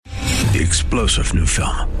The explosive new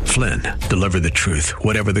film, Flynn, deliver the truth,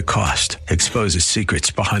 whatever the cost, exposes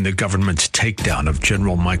secrets behind the government's takedown of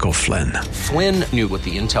General Michael Flynn. Flynn knew what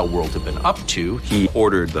the intel world had been up to. He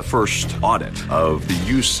ordered the first audit of the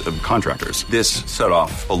use of contractors. This set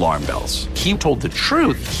off alarm bells. He told the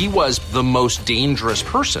truth. He was the most dangerous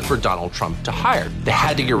person for Donald Trump to hire. They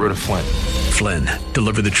had to get rid of Flynn. Flynn,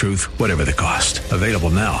 deliver the truth, whatever the cost. Available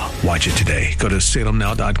now. Watch it today. Go to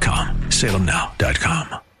salemnow.com.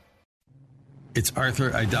 salemnow.com. It's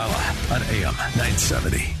Arthur Aidala on AM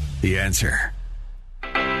 970. The Answer.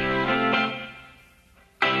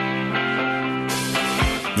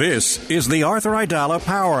 This is the Arthur Aidala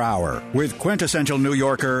Power Hour with quintessential New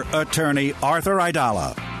Yorker, attorney Arthur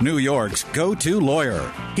Aidala, New York's go-to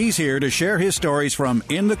lawyer. He's here to share his stories from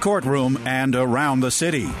in the courtroom and around the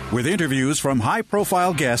city, with interviews from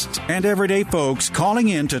high-profile guests and everyday folks calling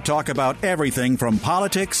in to talk about everything from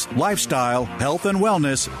politics, lifestyle, health and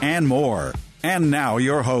wellness, and more. And now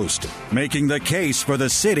your host, making the case for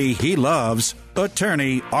the city he loves,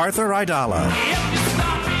 attorney Arthur Aidala.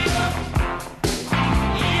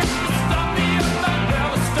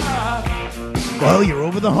 Well, you're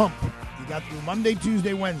over the hump. You got through Monday,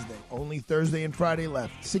 Tuesday, Wednesday. Only Thursday and Friday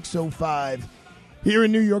left. 6:05 here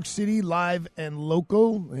in New York City, live and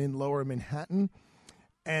local in Lower Manhattan.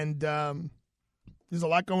 And there's a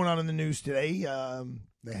lot going on in the news today.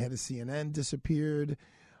 The head of CNN disappeared.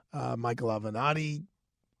 Michael Avenatti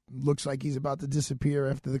looks like he's about to disappear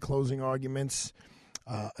after the closing arguments.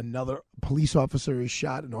 Another police officer is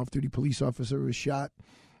shot. An off-duty police officer is shot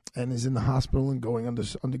and is in the hospital and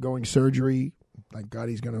undergoing surgery. Thank God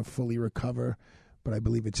he's going to fully recover. But I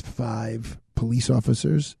believe it's 5 police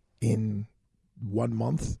officers in 1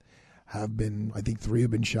 month have been, I think 3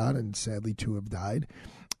 have been shot, and sadly 2 have died.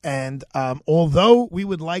 And although we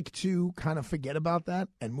would like to kind of forget about that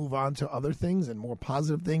and move on to other things and more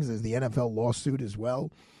positive things, there's the NFL lawsuit as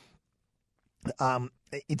well,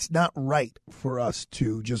 it's not right for us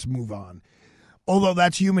to just move on. Although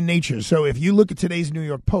that's human nature. So if you look at today's New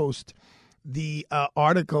York Post, the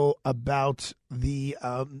article about the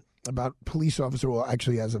about police officer, well,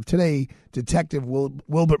 actually as of today, Detective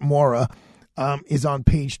Wilbert Mora is on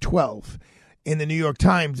page 12. In the New York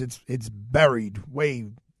Times, it's buried way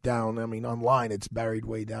down. I mean, online it's buried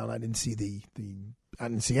way down. I didn't see I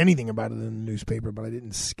didn't see anything about it in the newspaper, but I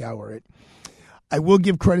didn't scour it. I will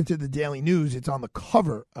give credit to the Daily News. It's on the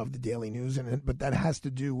cover of the Daily News, but that has to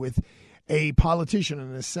do with a politician,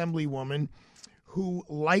 an assemblywoman, who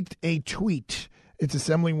liked a tweet. It's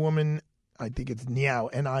Assemblywoman, I think it's Niou,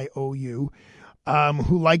 N-I-O-U,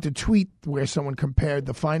 who liked a tweet where someone compared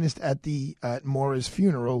the finest at Mora's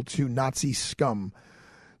funeral to Nazi scum.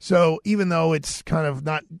 So even though it's kind of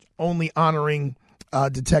not only honoring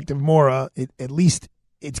Detective Mora, at least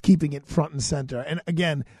it's keeping it front and center. And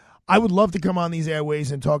again, I would love to come on these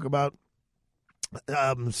airways and talk about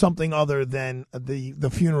something other than the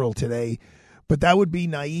funeral today, but that would be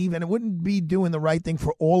naive, and it wouldn't be doing the right thing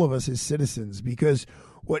for all of us as citizens, because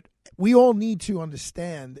what we all need to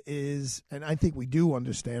understand is, and I think we do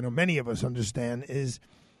understand, or many of us understand, is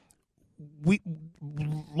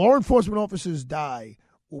law enforcement officers die,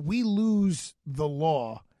 we lose the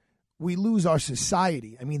law, we lose our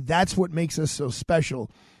society. I mean, that's what makes us so special.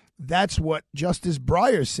 That's what Justice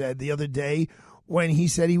Breyer said the other day when he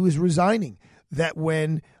said he was resigning. That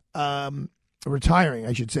when retiring,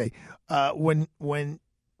 I should say, when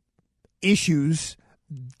issues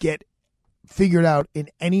get figured out in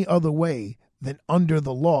any other way than under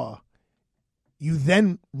the law, you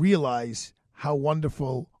then realize how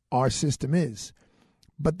wonderful our system is.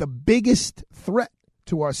 But the biggest threat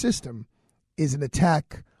to our system is an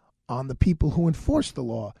attack on the people who enforce the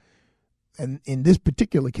law. And in this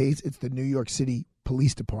particular case, it's the New York City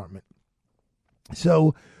Police Department.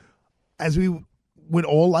 So as we would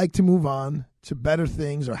all like to move on to better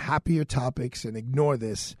things or happier topics and ignore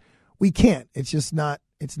this, we can't. It's just not,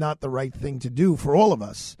 it's not the right thing to do for all of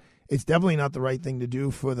us. It's definitely not the right thing to do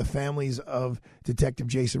for the families of Detective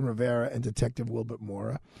Jason Rivera and Detective Wilbert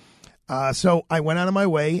Mora. So I went out of my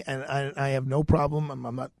way, and I have no problem.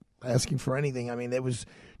 I'm not asking for anything. I mean, there was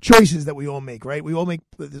choices that we all make, right? We all make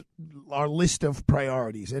our list of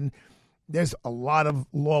priorities, and there's a lot of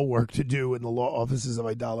law work to do in the law offices of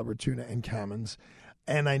Aidala, Ratuna, and Kamens.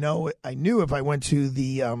 And I knew if I went to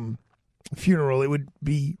the funeral, it would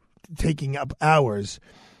be taking up hours.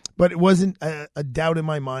 But it wasn't a doubt in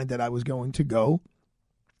my mind that I was going to go.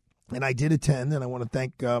 And I did attend, and I want to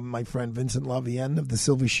thank my friend Vincent Lavienne of the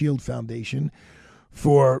Silver Shield Foundation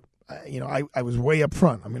for, I was way up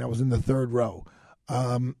front. I mean, I was in the third row.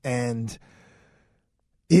 And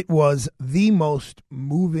it was the most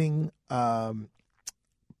moving,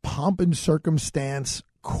 pomp and circumstance,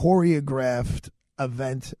 choreographed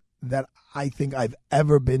event that I think I've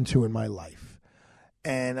ever been to in my life.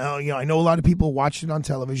 And I know a lot of people watch it on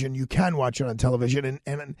television. You can watch it on television,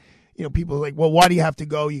 and people are like, well, why do you have to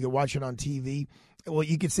go? You can watch it on TV. Well,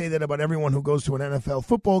 you could say that about everyone who goes to an NFL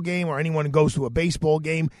football game or anyone who goes to a baseball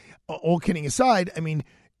game. All kidding aside, I mean,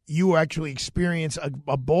 you actually experience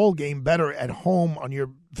a ball game better at home on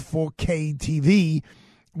your 4K TV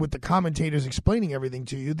with the commentators explaining everything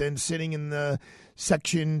to you than sitting in the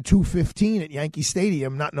section 215 at Yankee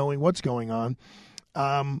Stadium not knowing what's going on.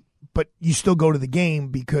 But you still go to the game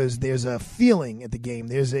because there's a feeling at the game.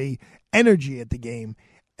 There's a energy at the game.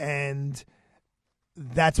 And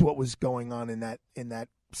that's what was going on in that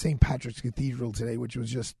St. Patrick's Cathedral today, which was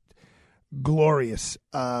just glorious.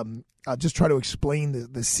 I'll just try to explain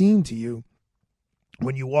the scene to you.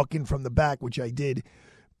 When you walk in from the back, which I did,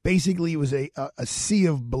 basically it was a sea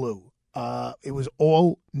of blue. It was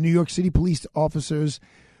all New York City police officers,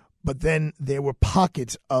 but then there were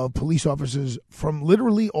pockets of police officers from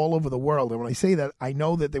literally all over the world. And when I say that, I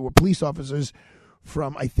know that there were police officers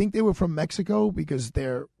from, I think they were from Mexico because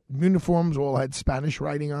their uniforms all had Spanish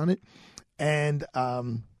writing on it. And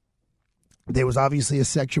there was obviously a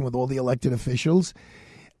section with all the elected officials.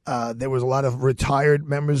 There was a lot of retired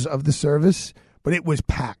members of the service, but it was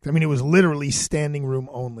packed. I mean, it was literally standing room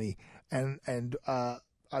only. And I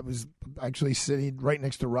was actually sitting right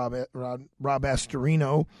next to Rob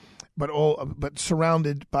Astorino, but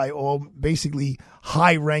surrounded by all basically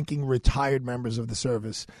high-ranking retired members of the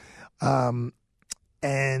service.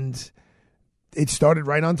 And it started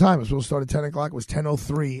right on time. It was supposed to start at 10 o'clock. It was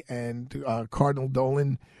 10:03, and Cardinal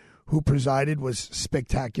Dolan, who presided, was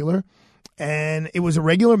spectacular. And it was a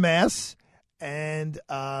regular mass, and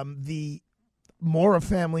the Mora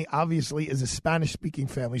family obviously is a Spanish-speaking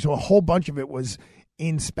family, so a whole bunch of it was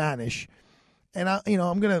in Spanish. And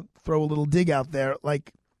I'm going to throw a little dig out there.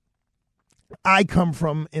 Like, I come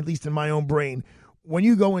from, at least in my own brain, when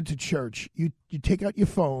you go into church, you take out your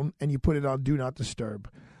phone and you put it on Do Not Disturb.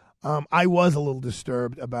 I was a little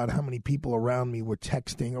disturbed about how many people around me were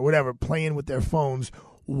texting or whatever, playing with their phones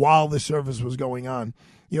while the service was going on.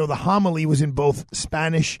 The homily was in both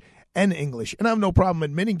Spanish and English. And I have no problem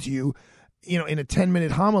admitting to you, in a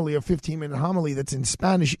 10-minute homily or 15-minute homily that's in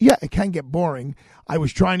Spanish, yeah, it can get boring. I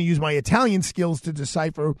was trying to use my Italian skills to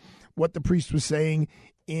decipher what the priest was saying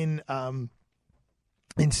in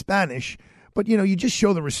Spanish. But, you just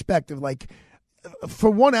show the respect of, like, for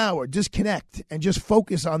 1 hour, disconnect and just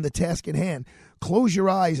focus on the task at hand. Close your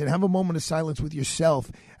eyes and have a moment of silence with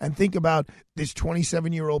yourself and think about this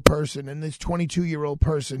 27-year-old person and this 22-year-old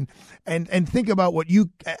person and think about what you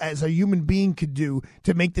as a human being could do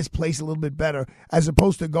to make this place a little bit better, as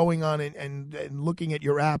opposed to going on and looking at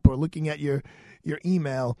your app or looking at your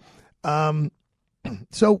email.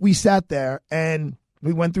 So we sat there and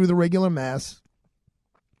we went through the regular mass.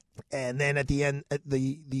 And then at the end,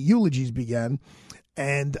 the eulogies began,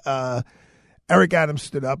 and Eric Adams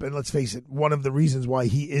stood up. And let's face it, one of the reasons why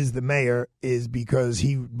he is the mayor is because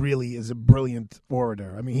he really is a brilliant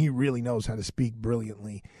orator. I mean, he really knows how to speak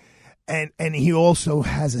brilliantly. And he also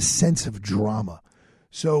has a sense of drama.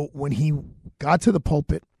 So when he got to the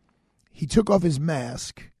pulpit, he took off his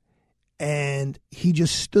mask, and he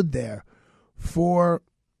just stood there for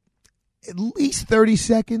at least 30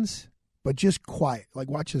 seconds. But just quiet.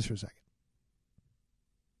 Like, watch this for a second.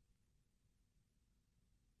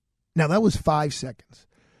 Now, that was 5 seconds.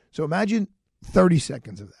 So imagine 30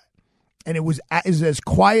 seconds of that. And it was as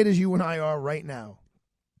quiet as you and I are right now.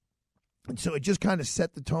 And so it just kind of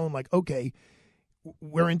set the tone like, okay,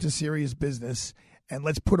 we're into serious business, and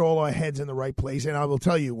let's put all our heads in the right place. And I will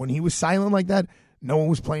tell you, when he was silent like that, no one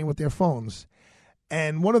was playing with their phones.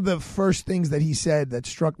 And one of the first things that he said that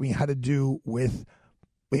struck me had to do with,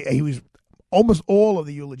 he was, almost all of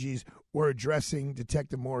the eulogies were addressing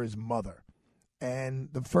Detective Mora's mother. And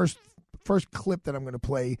the first clip that I'm going to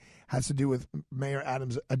play has to do with Mayor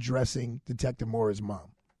Adams addressing Detective Mora's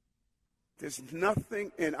mom. There's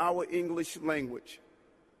nothing in our English language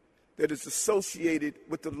that is associated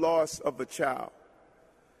with the loss of a child.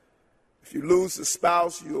 If you lose a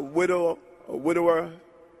spouse, you're a widow or widower.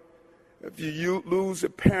 If you lose a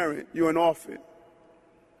parent, you're an orphan.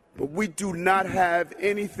 But we do not have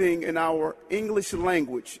anything in our English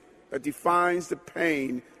language that defines the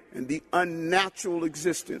pain and the unnatural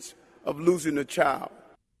existence of losing a child.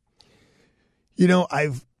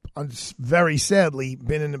 I've very sadly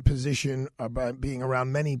been in a position about being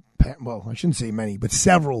around many, well, I shouldn't say many, but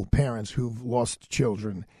several parents who've lost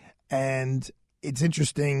children. And it's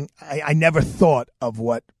interesting. I never thought of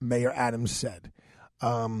what Mayor Adams said.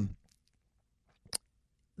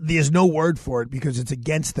 there's no word for it because it's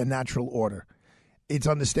against the natural order. It's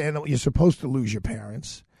understandable. You're supposed to lose your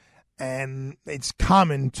parents, and it's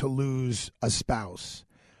common to lose a spouse,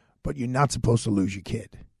 but you're not supposed to lose your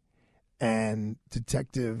kid. And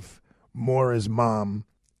Detective Mora's mom,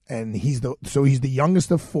 and he's the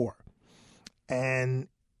youngest of four, and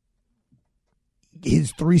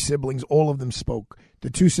his three siblings, all of them spoke. The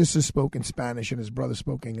two sisters spoke in Spanish, and his brother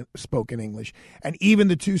spoke in English. And even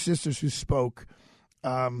the two sisters who spoke,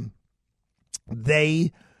 I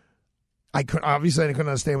couldn't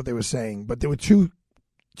understand what they were saying, but there were two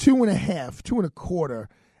and a quarter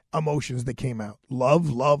emotions that came out. Love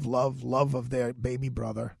of their baby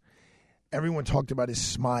brother. Everyone talked about his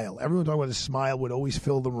smile. Everyone talked about his smile would always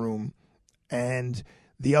fill the room. And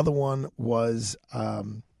the other one was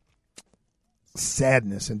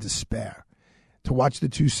sadness and despair. To watch the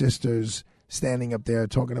two sisters standing up there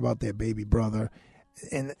talking about their baby brother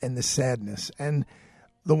and the sadness. And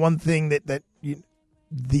the one thing that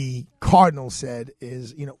the Cardinal said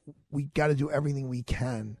is, we got to do everything we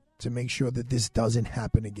can to make sure that this doesn't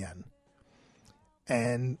happen again.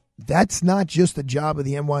 And that's not just the job of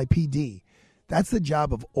the NYPD. That's the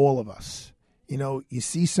job of all of us. You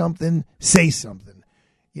see something, say something.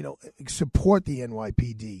 Support the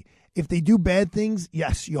NYPD. If they do bad things,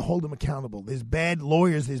 yes, you hold them accountable. There's bad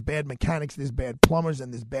lawyers, there's bad mechanics, there's bad plumbers,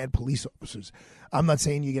 and there's bad police officers. I'm not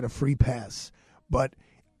saying you get a free pass, but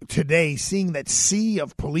today, seeing that sea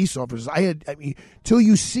of police officers, till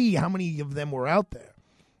you see how many of them were out there.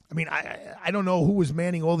 I don't know who was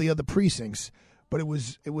manning all the other precincts, but it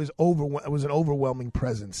was an overwhelming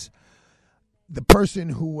presence. The person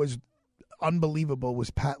who was unbelievable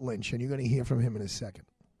was Pat Lynch, and you're going to hear from him in a second.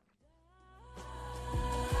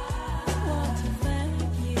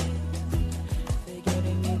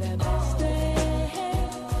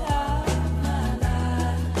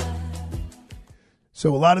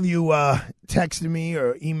 So a lot of you texted me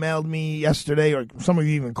or emailed me yesterday, or some of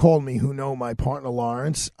you even called me, who know my partner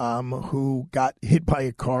Lawrence, who got hit by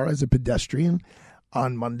a car as a pedestrian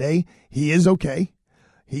on Monday. He is okay.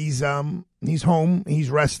 He's home. He's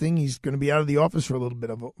resting. He's going to be out of the office for a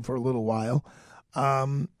little while.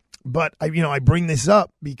 But I bring this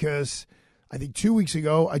up because I think 2 weeks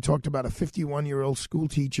ago I talked about a 51-year-old school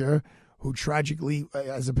teacher who tragically,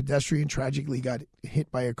 as a pedestrian, got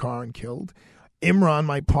hit by a car and killed. Imran,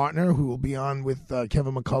 my partner, who will be on with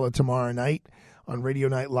Kevin McCullough tomorrow night on Radio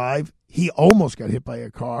Night Live, he almost got hit by a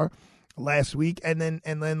car last week, and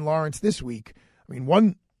then Lawrence this week.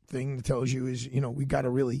 One thing that tells you is, we got to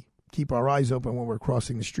really keep our eyes open when we're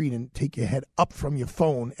crossing the street and take your head up from your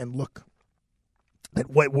phone and look at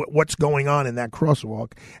what's going on in that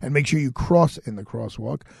crosswalk and make sure you cross in the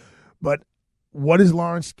crosswalk. But what does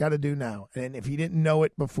Lawrence got to do now? And if he didn't know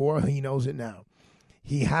it before, he knows it now.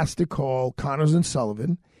 He has to call Connors and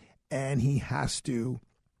Sullivan, and he has to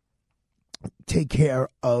take care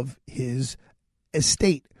of his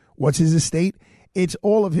estate. What's his estate? It's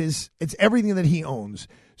it's everything that he owns.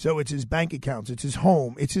 So it's his bank accounts, it's his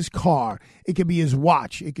home, it's his car, it could be his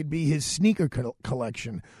watch, it could be his sneaker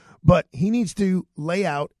collection. But he needs to lay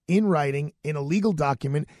out in writing, in a legal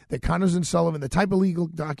document, that Connors and Sullivan, the type of legal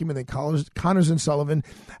document that Connors and Sullivan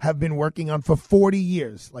have been working on for 40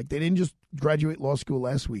 years. Like, they didn't just graduate law school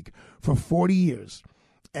last week, for 40 years.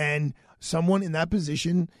 And someone in that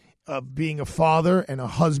position of being a father and a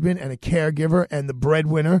husband and a caregiver and the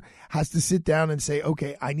breadwinner has to sit down and say,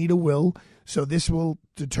 okay, I need a will, so this will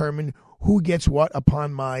determine who gets what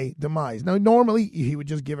upon my demise. Now, normally he would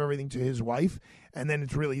just give everything to his wife, and then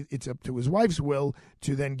it's up to his wife's will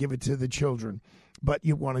to then give it to the children. But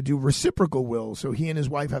you want to do reciprocal wills, so he and his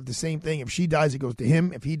wife have the same thing. If she dies, it goes to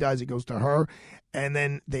him. If he dies, it goes to her. And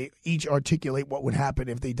then they each articulate what would happen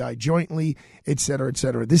if they die jointly, et cetera, et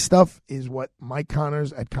cetera. This stuff is what Mike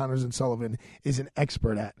Connors at Connors and Sullivan is an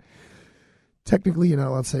expert at. Technically, you're not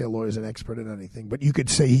allowed to say a lawyer's an expert at anything, but you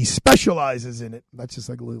could say he specializes in it. That's just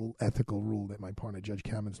like a little ethical rule that my partner, Judge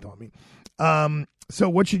Kamens, taught me. So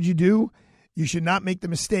what should you do? You should not make the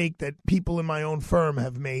mistake that people in my own firm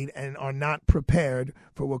have made and are not prepared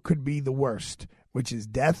for what could be the worst, which is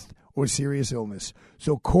death or serious illness.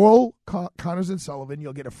 So call Connors and Sullivan.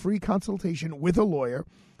 You'll get a free consultation with a lawyer,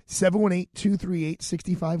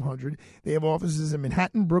 718-238-6500. They have offices in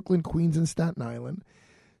Manhattan, Brooklyn, Queens, and Staten Island.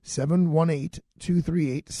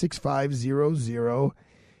 718-238-6500.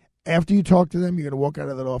 After you talk to them, you're going to walk out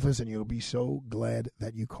of that office and you'll be so glad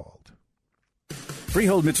that you called.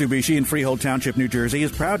 Freehold Mitsubishi in Freehold Township, New Jersey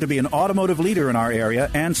is proud to be an automotive leader in our area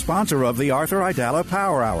and sponsor of the Arthur Aidala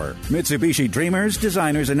Power Hour. Mitsubishi dreamers,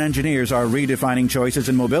 designers, and engineers are redefining choices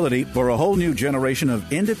in mobility for a whole new generation of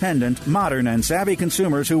independent, modern, and savvy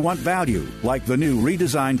consumers who want value, like the new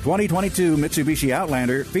redesigned 2022 Mitsubishi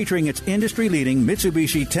Outlander featuring its industry-leading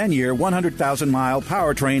Mitsubishi 10-year, 100,000-mile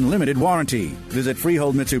powertrain limited warranty. Visit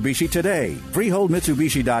Freehold Mitsubishi today,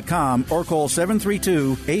 freeholdmitsubishi.com, or call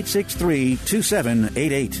 732-863-2788. I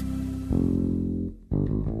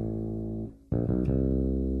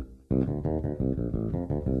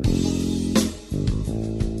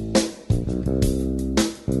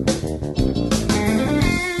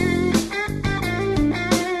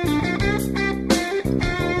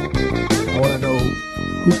want to know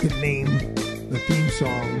who can name the theme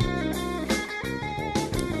song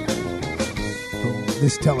from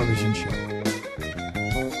this television show.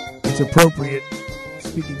 It's appropriate,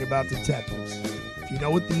 speaking about detectives. If you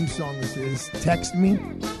know what theme song this is, text me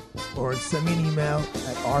or send me an email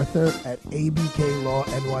at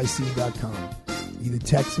arthur@abklawnyc.com. Either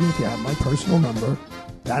text me if you have my personal number,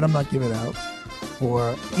 that I'm not giving out,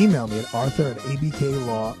 or email me at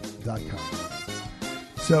arthur@abklaw.com.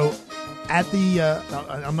 So at the,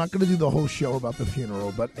 I'm not going to do the whole show about the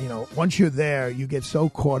funeral, but, you know, once you're there, you get so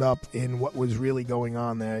caught up in what was really going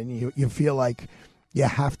on there, and you feel like you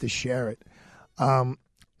have to share it.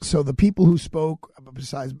 So the people who spoke,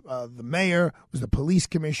 besides the mayor, was the police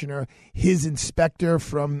commissioner, his inspector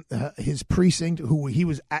from his precinct, who he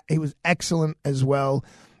was excellent as well,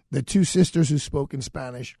 the two sisters who spoke in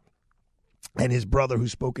Spanish, and his brother who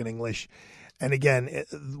spoke in English. And again,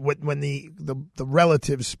 when the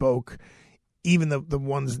relatives spoke, even the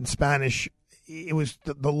ones in Spanish, it was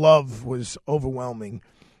the love was overwhelming,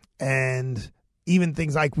 and even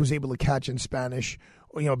things I was able to catch in Spanish,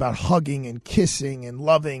 you know, about hugging and kissing and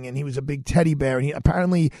loving, and he was a big teddy bear. And he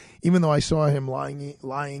apparently, even though I saw him lying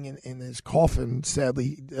in his coffin,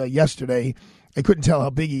 sadly, yesterday, I couldn't tell how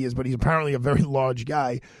big he is, but he's apparently a very large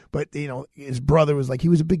guy. But, you know, his brother was like, he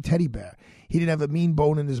was a big teddy bear. He didn't have a mean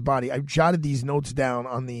bone in his body. I jotted these notes down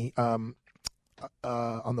on the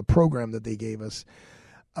program that they gave us.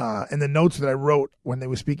 And the notes that I wrote when they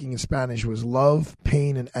were speaking in Spanish was love,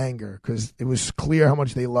 pain, and anger, because it was clear how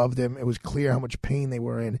much they loved him. It was clear how much pain they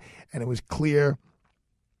were in, and it was clear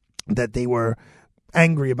that they were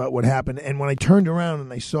angry about what happened. And when I turned around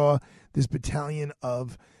and I saw this battalion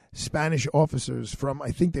of Spanish officers from,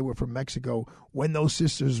 I think they were from Mexico, when those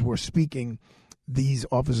sisters were speaking, these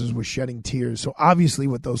officers were shedding tears. So obviously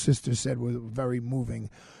what those sisters said was very moving.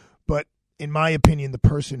 But in my opinion, the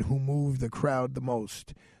person who moved the crowd the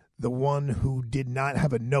most, the one who did not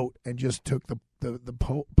have a note and just took the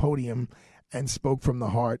podium and spoke from the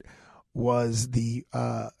heart, was the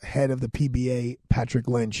head of the PBA, Patrick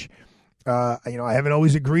Lynch. I haven't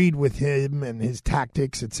always agreed with him and his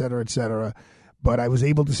tactics, et cetera, but I was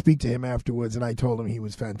able to speak to him afterwards, and I told him he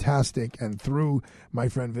was fantastic. And through my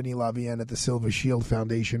friend Vinny Lavienne at the Silver Shield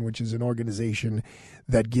Foundation, which is an organization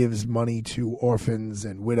that gives money to orphans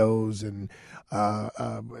and widows and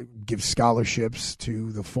gives scholarships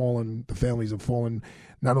to the families of fallen,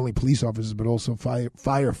 not only police officers but also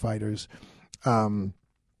firefighters. I'm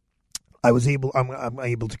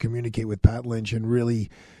able to communicate with Pat Lynch and really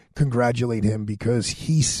congratulate him, because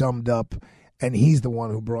he summed up, and he's the one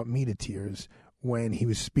who brought me to tears when he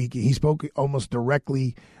was speaking. He spoke almost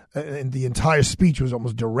directly, and the entire speech was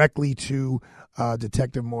almost directly to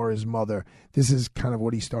Detective Mora's mother. This is kind of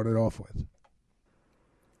what he started off with.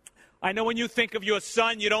 I know when you think of your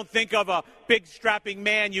son, you don't think of a big strapping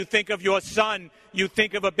man. You think of your son. You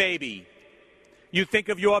think of a baby. You think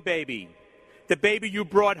of your baby, the baby you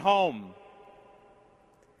brought home.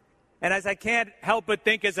 And as I can't help but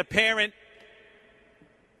think as a parent,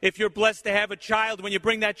 if you're blessed to have a child, when you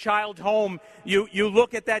bring that child home, you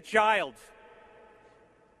look at that child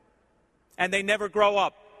and they never grow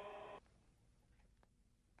up.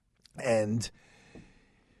 And,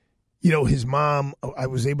 you know, his mom, I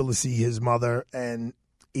was able to see his mother, and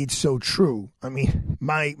it's so true. I mean,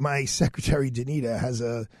 my secretary, Danita, has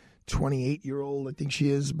a 28-year-old, I think she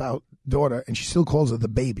is, about daughter, and she still calls her the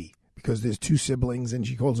baby, because there's two siblings, and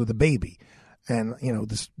she calls her the baby. And, you know,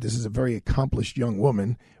 this is a very accomplished young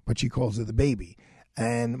woman, but she calls her the baby.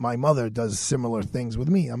 And my mother does similar things with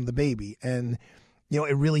me. I'm the baby. And, you know,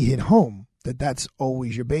 it really hit home that that's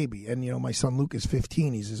always your baby. And, you know, my son Luke is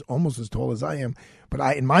 15. He's almost as tall as I am.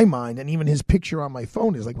 But in my mind, and even his picture on my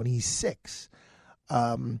phone is like when he's 6.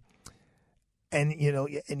 And, you know,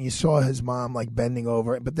 and you saw his mom like bending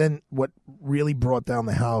over. But then what really brought down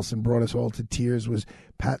the house and brought us all to tears was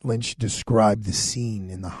Pat Lynch described the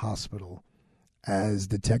scene in the hospital as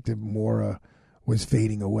Detective Mora was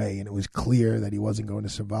fading away, and it was clear that he wasn't going to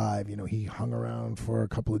survive. He hung around for a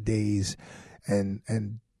couple of days,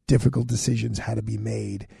 and difficult decisions had to be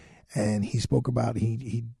made. And he spoke about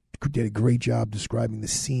he did a great job describing the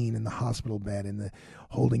scene in the hospital bed and the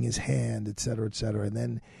holding his hand, et cetera, et cetera. And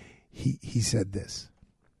then he said this.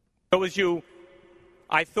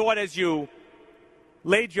 I thought as you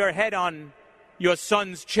laid your head on your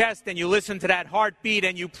son's chest and you listened to that heartbeat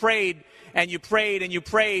and you prayed and you prayed and you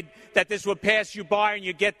prayed that this would pass you by and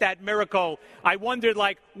you get that miracle. I wondered,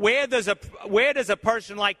 where does a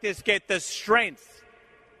person like this get the strength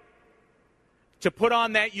to put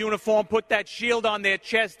on that uniform, put that shield on their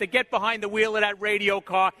chest, to get behind the wheel of that radio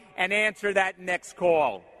car and answer that next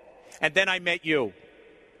call? And then I met you.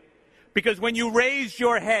 Because when you raised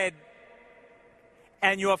your head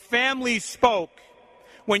and your family spoke,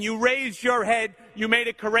 when you raised your head, you made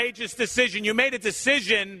a courageous decision. You made a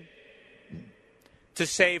decision to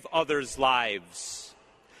save others' lives.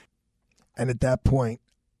 And at that point,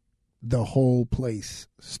 the whole place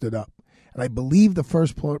stood up. And I believe the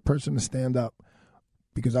first person to stand up,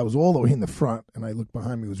 because I was all the way in the front, and I looked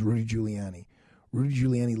behind me, was Rudy Giuliani. Rudy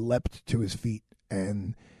Giuliani leapt to his feet,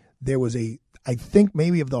 and there was I think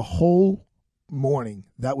maybe of the whole morning,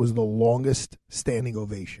 that was the longest standing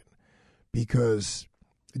ovation, because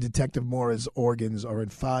Detective Mora's organs are in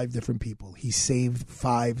 5 different people. He saved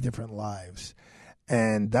 5 different lives.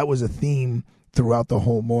 And that was a theme throughout the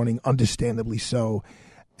whole morning, understandably so.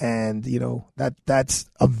 And, that's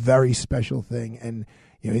a very special thing. And,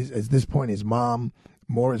 at this point,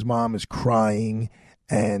 Mora's mom is crying,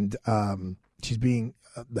 and she's being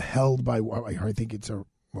held by, I think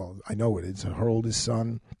I know it is, her oldest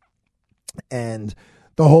son. And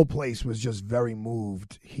the whole place was just very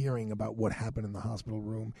moved hearing about what happened in the hospital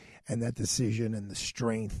room and that decision and the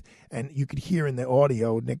strength. And you could hear in the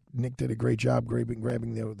audio, Nick did a great job grabbing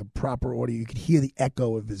the proper audio. You could hear the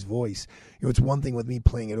echo of his voice. It's one thing with me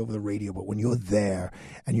playing it over the radio, but when you're there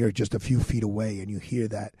and you're just a few feet away and you hear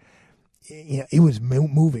that, it was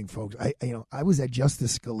moving, folks. I was at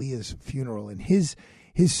Justice Scalia's funeral, and his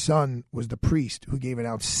son was the priest who gave an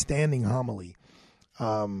outstanding homily.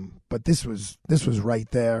 But this was right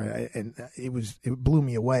there, and it blew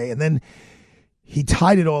me away. And then he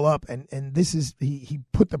tied it all up, and he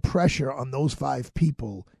put the pressure on those 5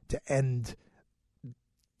 people to end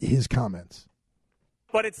his comments.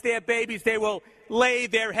 But it's their babies. They will lay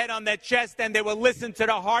their head on their chest and they will listen to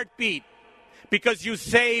the heartbeat, because you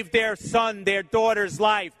saved their son, their daughter's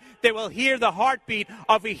life. They will hear the heartbeat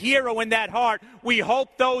of a hero in that heart. We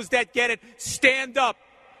hope those that get it stand up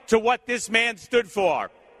to what this man stood for.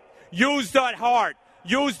 Use that heart.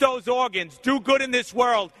 Use those organs. Do good in this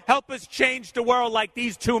world. Help us change the world like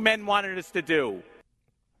these 2 men wanted us to do.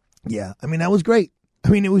 Yeah, that was great.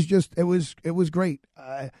 It was great.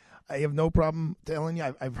 I have no problem telling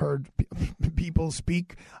you. I've heard people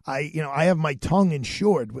speak. I have my tongue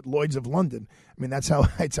insured with Lloyd's of London. That's how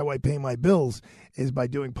I pay my bills, is by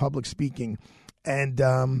doing public speaking.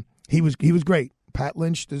 And he was great. Pat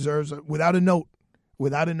Lynch deserves without a note.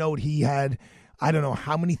 Without a note, he had, I don't know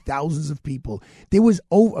how many thousands of people. There were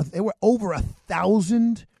over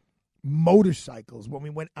 1,000 motorcycles when we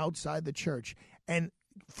went outside the church, and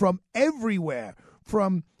from everywhere,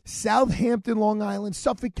 from Southampton, Long Island,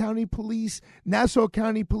 Suffolk County Police, Nassau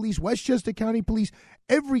County Police, Westchester County Police,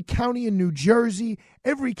 every county in New Jersey,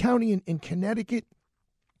 every county in Connecticut,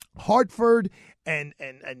 Hartford, and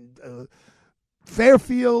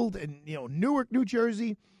Fairfield, and Newark, New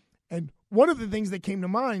Jersey. And one of the things that came to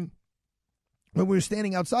mind when we were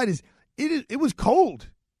standing outside is it was cold.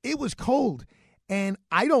 It was cold. And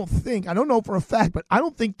I don't know for a fact, but I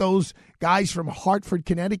don't think those guys from Hartford,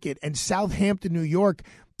 Connecticut and Southampton, New York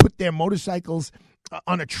put their motorcycles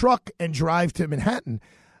on a truck and drive to Manhattan.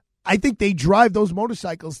 I think they drive those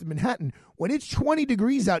motorcycles to Manhattan. When it's 20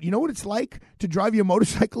 degrees out, you know what it's like to drive your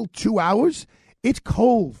motorcycle 2 hours? It's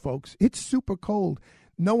cold, folks. It's super cold.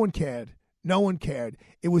 No one cared. No one cared.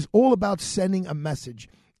 It was all about sending a message.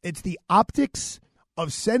 It's the optics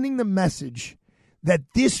of sending the message that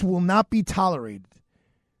this will not be tolerated,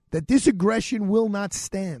 that this aggression will not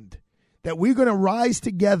stand, that we're going to rise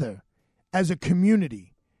together as a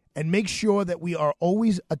community and make sure that we are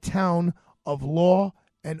always a town of law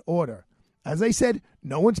and order. As I said,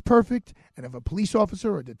 no one's perfect, and if a police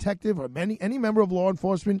officer or a detective or any member of law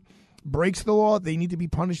enforcement breaks the law, they need to be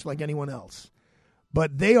punished like anyone else.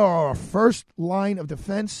 But they are our first line of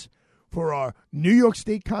defense for our New York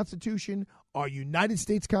State Constitution, our United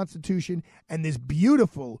States Constitution, and this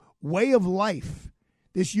beautiful way of life,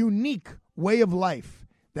 this unique way of life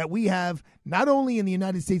that we have not only in the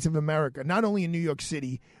United States of America, not only in New York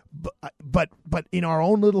City, but in our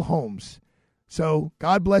own little homes. So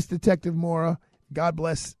God bless Detective Mora. God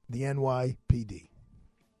bless the NYPD.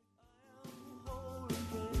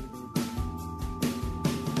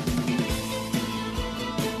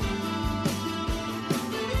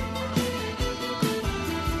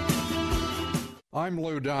 I'm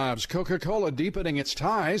Lou Dobbs. Coca-Cola deepening its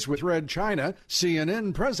ties with Red China.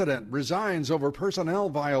 CNN president resigns over personnel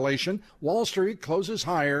violation. Wall Street closes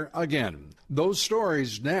higher again. Those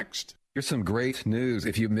stories next. Here's some great news.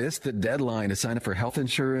 If you missed the deadline to sign up for health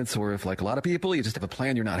insurance, or if, like a lot of people, you just have a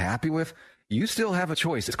plan you're not happy with, you still have a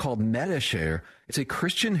choice. It's called MediShare. It's a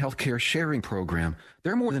Christian healthcare sharing program.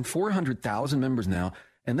 There are more than 400,000 members now,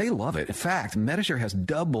 and they love it. In fact, MediShare has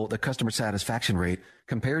double the customer satisfaction rate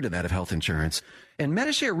compared to that of health insurance. And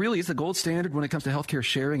MediShare really is the gold standard when it comes to healthcare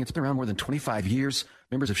sharing. It's been around more than 25 years.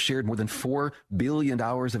 Members have shared more than $4 billion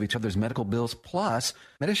of each other's medical bills. Plus,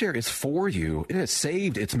 MediShare is for you. It has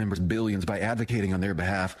saved its members billions by advocating on their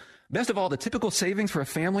behalf. Best of all, the typical savings for a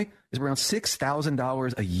family is around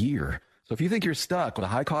 $6,000 a year. So if you think you're stuck with a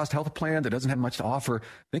high-cost health plan that doesn't have much to offer,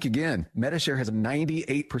 think again. MediShare has a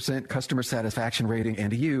 98% customer satisfaction rating,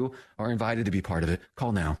 and you are invited to be part of it.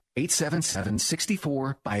 Call now.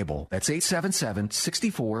 877-64-BIBLE. That's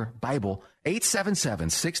 877-64-BIBLE.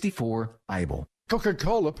 877-64-BIBLE.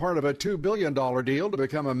 Coca-Cola, part of a $2 billion deal to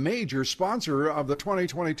become a major sponsor of the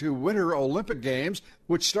 2022 Winter Olympic Games,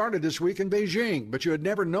 which started this week in Beijing, but you would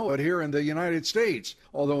never know it here in the United States.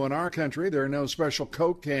 Although in our country there are no special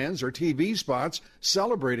Coke cans or TV spots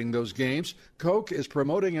celebrating those games, Coke is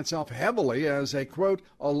promoting itself heavily as a, quote,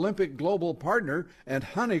 Olympic global partner and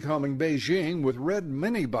honeycombing Beijing with red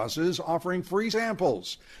minibuses offering free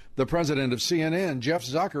samples. The president of CNN, Jeff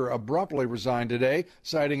Zucker, abruptly resigned today,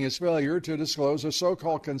 citing his failure to disclose a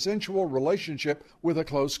so-called consensual relationship with a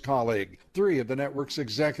close colleague. 3 of the network's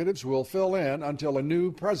executives will fill in until a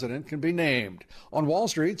new president can be named. On Wall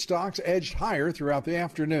Street, stocks edged higher throughout the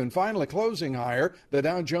afternoon, finally closing higher, the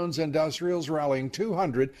Dow Jones Industrials rallying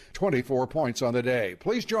 224 points on the day.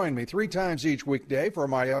 Please join me 3 times each weekday for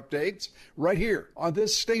my updates right here on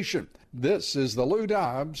this station. This is the Lou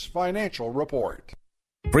Dobbs Financial Report.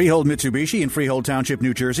 Freehold Mitsubishi in Freehold Township,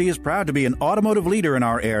 New Jersey is proud to be an automotive leader in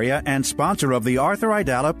our area and sponsor of the Arthur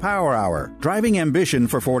Aidala Power Hour. Driving ambition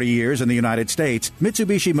for 40 years in the United States,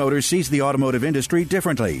 Mitsubishi Motors sees the automotive industry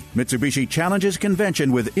differently. Mitsubishi challenges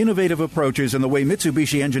convention with innovative approaches in the way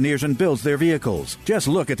Mitsubishi engineers and builds their vehicles. Just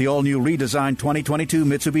look at the all-new redesigned 2022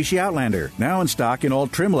 Mitsubishi Outlander, now in stock in all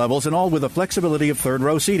trim levels and all with the flexibility of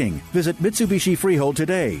third-row seating. Visit Mitsubishi Freehold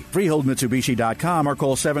today, freeholdmitsubishi.com, or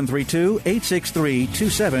call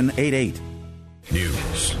 732-863-2788.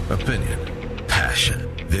 News, opinion, passion.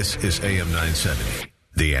 This is AM 970.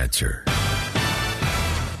 The Answer.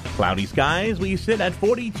 Cloudy skies. We sit at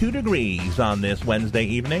 42 degrees on this Wednesday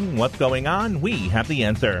evening. What's going on? We have the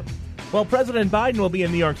answer. Well, President Biden will be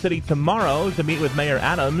in New York City tomorrow to meet with Mayor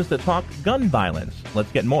Adams to talk gun violence.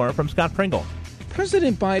 Let's get more from Scott Pringle.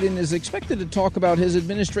 President Biden is expected to talk about his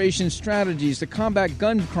administration's strategies to combat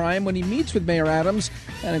gun crime when he meets with Mayor Adams.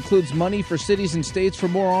 That includes money for cities and states for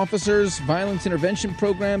more officers, violence intervention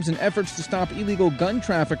programs, and efforts to stop illegal gun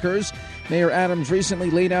traffickers. Mayor Adams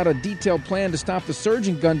recently laid out a detailed plan to stop the surge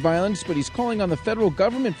in gun violence, but he's calling on the federal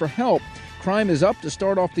government for help. Crime is up to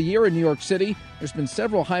start off the year in New York City. There's been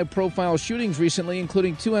several high-profile shootings recently,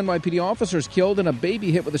 including 2 NYPD officers killed and a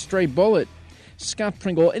baby hit with a stray bullet. Scott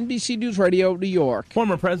Pringle, NBC News Radio, New York.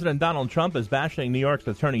 Former President Donald Trump is bashing New York's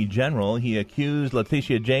Attorney General. He accused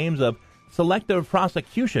Letitia James of selective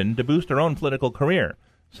prosecution to boost her own political career.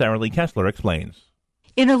 Sarah Lee Kessler explains.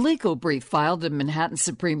 In a legal brief filed in Manhattan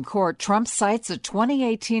Supreme Court, Trump cites a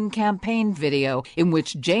 2018 campaign video in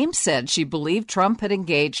which James said she believed Trump had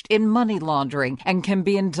engaged in money laundering and can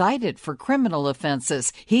be indicted for criminal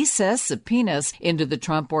offenses. He says subpoenas into the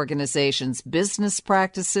Trump organization's business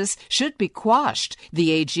practices should be quashed.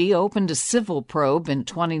 The AG opened a civil probe in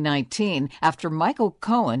 2019 after Michael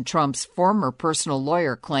Cohen, Trump's former personal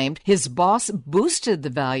lawyer, claimed his boss boosted the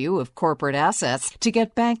value of corporate assets to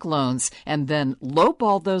get bank loans and then lowballed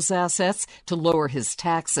those assets to lower his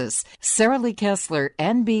taxes. Sarah Lee Kessler,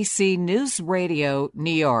 NBC News Radio,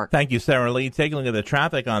 New York. Thank you, Sarah Lee. Taking a look at the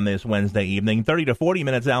traffic on this Wednesday evening. 30 to 40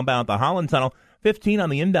 minutes outbound at the Holland Tunnel. 15 on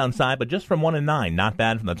the inbound side, but just from 1 and 9. Not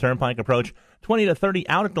bad from the Turnpike approach. 20 to 30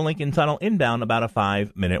 out at the Lincoln Tunnel. Inbound, about a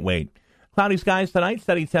 5-minute wait. Cloudy skies tonight,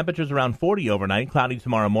 steady temperatures around 40 overnight. Cloudy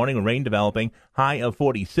tomorrow morning with rain developing, high of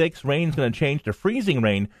 46. Rain's going to change to freezing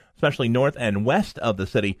rain, especially north and west of the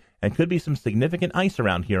city, and could be some significant ice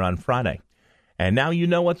around here on Friday. And now you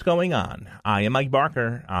know what's going on. I am Mike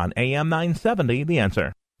Barker on AM 970, The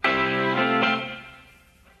Answer.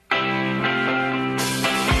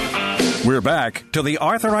 We're back to the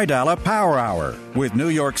Arthur Aidala Power Hour with New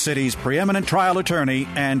York City's preeminent trial attorney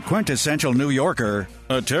and quintessential New Yorker,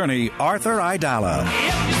 attorney Arthur Aidala.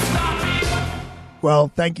 Well,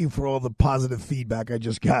 thank you for all the positive feedback I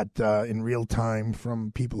just got in real time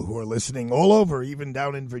from people who are listening all over, even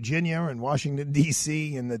down in Virginia and Washington,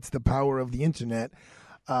 D.C., and it's the power of the Internet.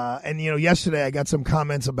 And yesterday I got some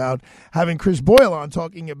comments about having Chris Boyle on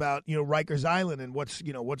talking about, Rikers Island and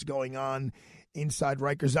what's going on inside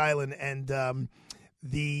Rikers Island. And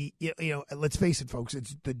let's face it, folks,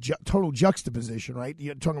 it's the total juxtaposition, right?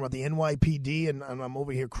 You're talking about the NYPD, and I'm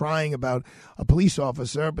over here crying about a police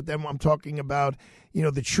officer, but then I'm talking about,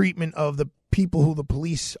 the treatment of the people who the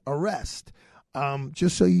police arrest.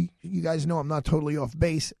 Just so you guys know, I'm not totally off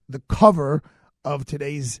base. The cover of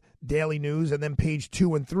today's Daily News and then page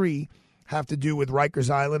 2 and 3 have to do with Rikers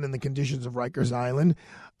Island and the conditions of Rikers Island.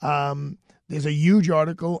 There's a huge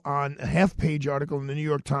article a half-page article in the New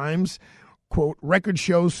York Times. Quote, record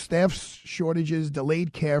shows staff shortages,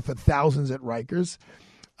 delayed care for thousands at Rikers.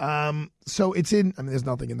 So it's there's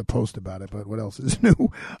nothing in the Post about it, but what else is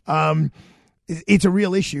new? It's a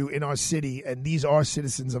real issue in our city, and these are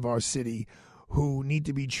citizens of our city who need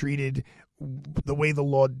to be treated the way the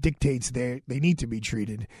law dictates they need to be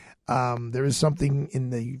treated. There is something in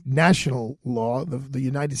the national law, the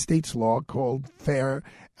United States law, called fair,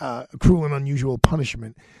 cruel, and unusual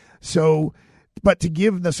punishment. So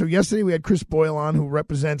yesterday we had Chris Boyle on, who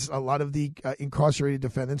represents a lot of the incarcerated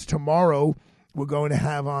defendants. Tomorrow we're going to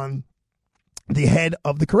have on the head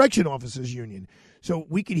of the Correction Officers Union. So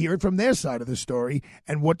we could hear it from their side of the story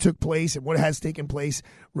and what took place and what has taken place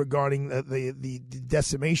regarding the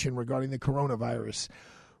decimation regarding the coronavirus.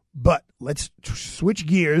 But let's switch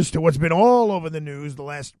gears to what's been all over the news the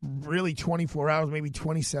last really 24 hours, maybe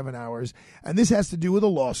 27 hours. And this has to do with a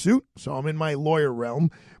lawsuit. So I'm in my lawyer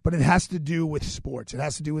realm, but it has to do with sports. It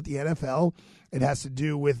has to do with the NFL. It has to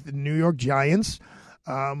do with the New York Giants,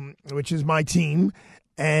 which is my team.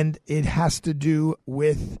 And it has to do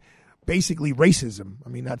with basically racism. I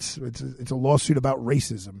mean, it's a lawsuit about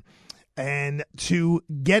racism. And to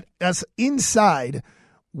get us inside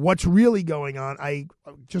what's really going on, I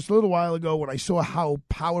just a little while ago when I saw how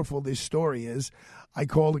powerful this story is, I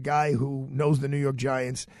called a guy who knows the New York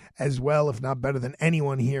Giants as well, if not better than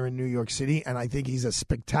anyone here in New York City, and I think he's a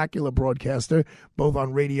spectacular broadcaster, both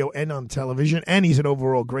on radio and on television, and he's an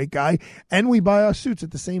overall great guy, and we buy our suits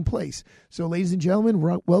at the same place. So, ladies and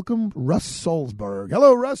gentlemen, welcome Russ Salzberg.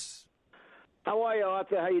 Hello, Russ. How are you,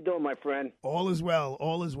 Arthur? How you doing, my friend? All is well.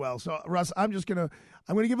 All is well. So, Russ, I'm going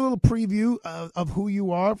to give a little preview of who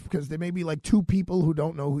you are, because there may be like two people who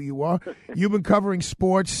don't know who you are. You've been covering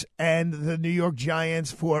sports and the New York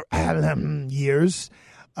Giants for years.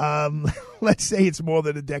 Let's say it's more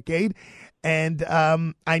than a decade. And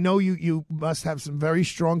I know you must have some very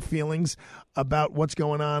strong feelings about what's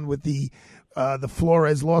going on with the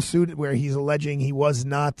Flores lawsuit, where he's alleging he was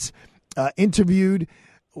not interviewed.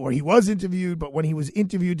 Or he was interviewed, but when he was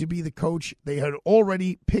interviewed to be the coach, they had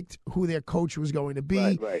already picked who their coach was going to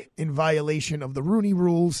be in violation of the Rooney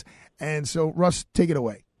rules. And so, Russ, take it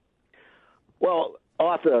away. Well,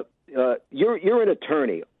 Arthur, you're an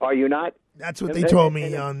attorney, are you not? That's what they told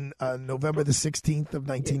me on November the 16th of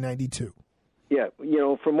 1992. Yeah,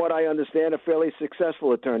 from what I understand, a fairly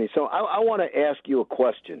successful attorney. So I want to ask you a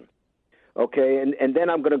question, okay? And then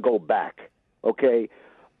I'm going to go back, okay?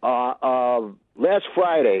 Last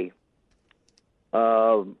Friday,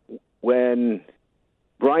 when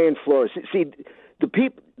Brian Flores, see, the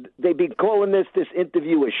people, they've been calling this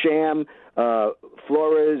interview a sham,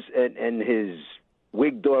 Flores and his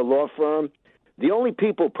Wigdor law firm. The only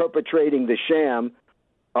people perpetrating the sham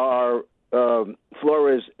are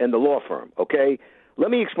Flores and the law firm, okay? Let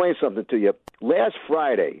me explain something to you. Last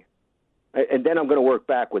Friday, and then I'm going to work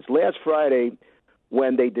backwards. Last Friday,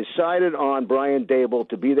 when they decided on Brian Daboll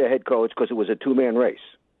to be their head coach, because it was a two-man race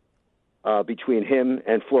between him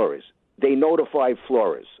and Flores, they notified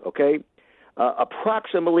Flores, okay?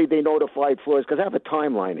 Approximately they notified Flores, because I have a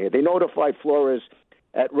timeline here. They notified Flores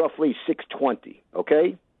at roughly 6:20,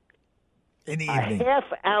 okay? In the evening. A half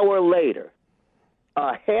hour later,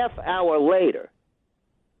 after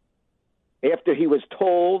he was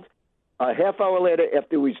told,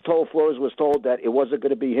 Flores was told that it wasn't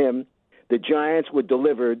going to be him, the Giants were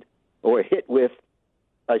delivered or hit with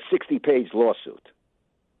a 60-page lawsuit.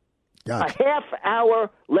 Gotcha. A half hour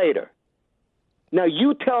later. Now,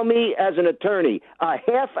 you tell me as an attorney, a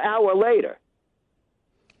half hour later,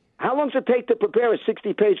 how long does it take to prepare a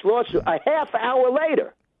 60-page lawsuit? A half hour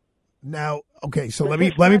later. Now, okay, so let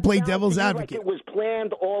me play devil's advocate. Like it was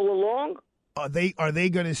planned all along? Are they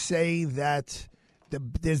going to say that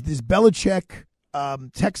there's this Belichick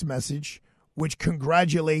text message which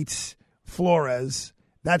congratulates Flores.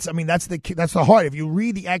 That's the heart. If you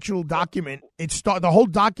read the actual document, the whole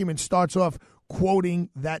document starts off quoting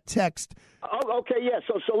that text. Oh, okay, yeah.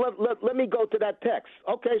 So let me go to that text.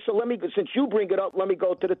 Okay, so since you bring it up, let me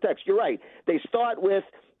go to the text. You're right. They start with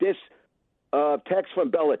this text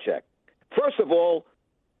from Belichick. First of all,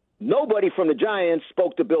 nobody from the Giants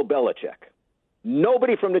spoke to Bill Belichick.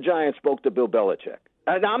 Nobody from the Giants spoke to Bill Belichick.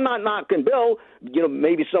 And I'm not knocking Bill.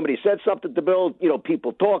 Maybe somebody said something to Bill.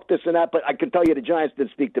 People talk this and that, but I can tell you the Giants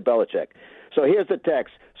didn't speak to Belichick. So here's the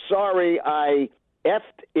text. Sorry, I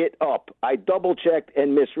effed it up. I double-checked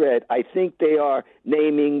and misread. I think they are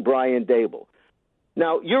naming Brian Daboll.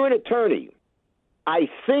 Now, you're an attorney. I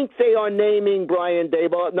think they are naming Brian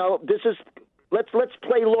Daboll. Now, let's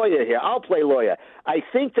play lawyer here. I'll play lawyer. I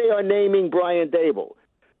think they are naming Brian Daboll.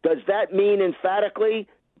 Does that mean emphatically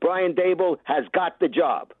Brian Daboll has got the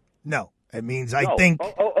job? No. It means I think.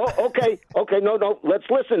 Okay. No. Let's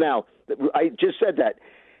listen now. I just said that.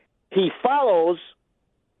 He follows,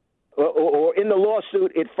 or in the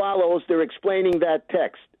lawsuit, it follows. They're explaining that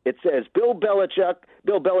text. It says Bill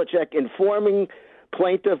Belichick informing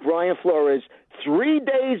plaintiff Brian Flores 3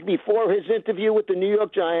 days before his interview with the New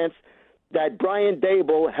York Giants that Brian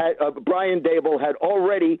Daboll had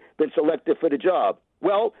already been selected for the job.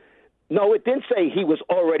 Well, no, it didn't say he was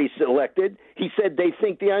already selected. He said they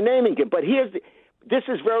think they are naming him. But this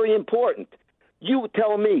is very important. You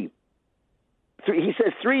tell me. He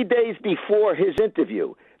says 3 days before his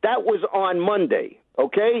interview. That was on Monday,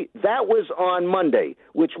 okay? That was on Monday,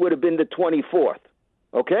 which would have been the 24th,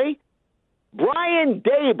 okay? Brian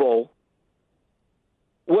Daboll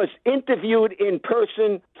was interviewed in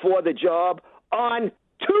person for the job on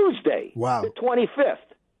Tuesday, the 25th.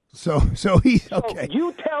 So he's okay. So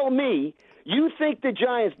you tell me, you think the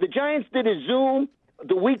Giants did a Zoom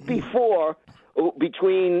the week before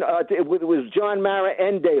between it was John Mara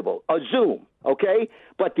and Daboll, a Zoom, okay?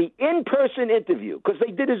 But the in-person interview, because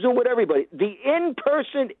they did a Zoom with everybody, the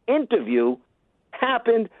in-person interview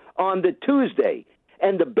happened on the Tuesday,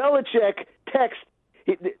 and the Belichick text.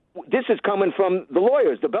 This is coming from the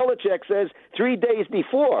lawyers. The Belichick says 3 days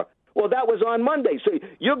before. Well, that was on Monday. So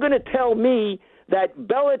you're going to tell me that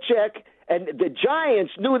Belichick and the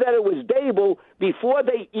Giants knew that it was Daboll before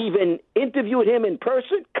they even interviewed him in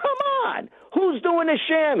person? Come on. Who's doing the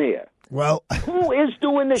sham here? Well, who is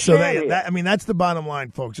doing the sham here? That's the bottom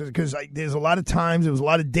line, folks, because there's a lot of times, there was a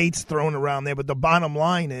lot of dates thrown around there, but the bottom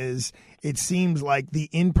line is it seems like the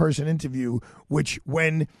in-person interview, which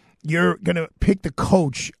when you're going to pick the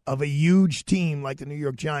coach of a huge team like the New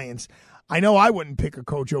York Giants, I know I wouldn't pick a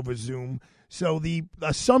coach over Zoom. So the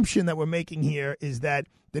assumption that we're making here is that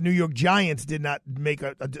the New York Giants did not make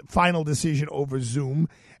a final decision over Zoom,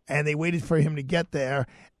 and they waited for him to get there,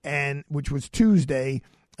 and which was Tuesday.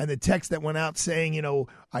 And the text that went out saying,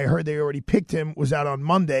 I heard they already picked him was out on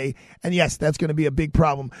Monday. And yes, that's going to be a big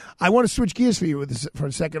problem. I want to switch gears for you for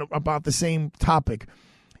a second about the same topic.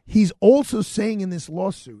 He's also saying in this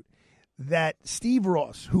lawsuit that Steve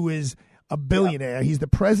Ross, who is a billionaire, he's the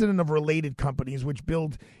president of related companies, which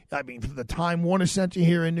build, for the Time Warner Center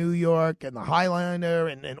here in New York and the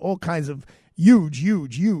Highliner and all kinds of huge.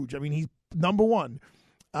 He's number one.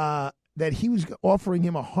 That he was offering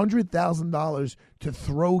him $100,000 to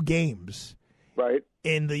throw games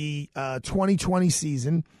in the 2020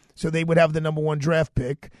 season, so they would have the number one draft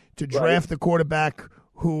pick to draft the quarterback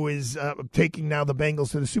who is taking now the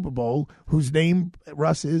Bengals to the Super Bowl, whose name,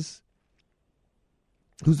 Russ, is?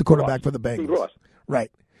 Who's the quarterback for the Bengals? Steve Ross.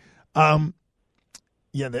 Right. I'm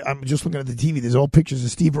just looking at the TV. There's all pictures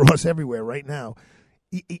of Steve Ross everywhere right now.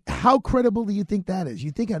 How credible do you think that is?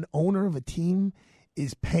 You think an owner of a team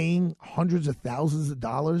is paying hundreds of thousands of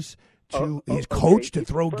dollars to his coach to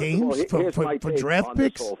throw games for draft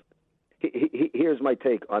picks? Here's my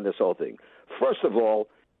take on this whole thing. First of all,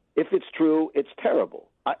 if it's true, it's terrible.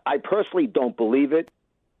 I personally don't believe it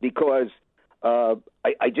because I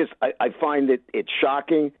find it's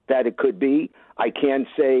shocking that it could be. I can't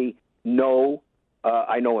say no.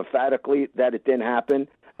 I know emphatically that it didn't happen.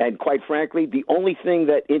 And quite frankly, the only thing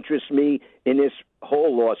that interests me in this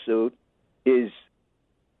whole lawsuit is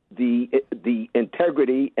the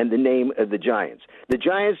integrity and the name of the Giants. The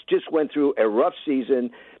Giants just went through a rough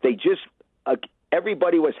season. They just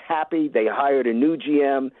everybody was happy. They hired a new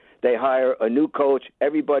GM. They hire a new coach.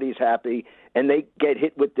 Everybody's happy, and they get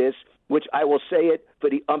hit with this, which I will say it for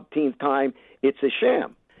the umpteenth time. It's a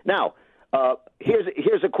sham. Now,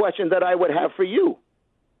 here's a question that I would have for you.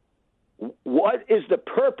 What is the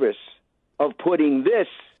purpose of putting this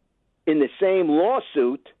in the same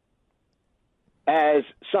lawsuit as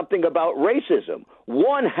something about racism.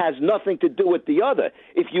 One has nothing to do with the other.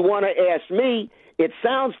 If you want to ask me, it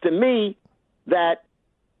sounds to me that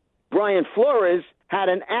Brian Flores had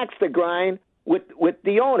an axe to grind with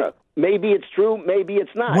the owner. Maybe it's true, maybe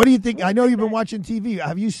it's not. What do you think? I know you've been watching TV.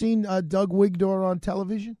 Have you seen Doug Wigdor on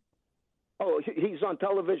television? Oh, he's on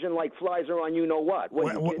television like flies are on you-know-what.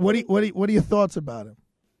 What are your thoughts about him?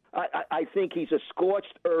 I think he's a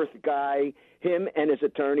scorched earth guy, him and his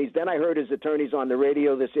attorneys. Then I heard his attorneys on the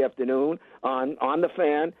radio this afternoon on the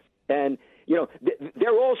Fan. And, you know,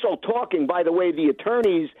 they're also talking, by the way, the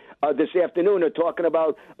attorneys this afternoon are talking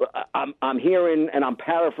about, I'm hearing and I'm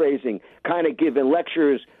paraphrasing, kind of giving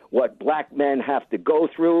lectures what black men have to go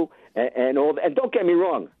through and all that. And don't get me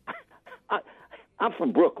wrong, I'm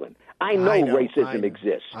from Brooklyn. I know racism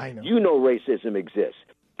exists. I know. You know racism exists.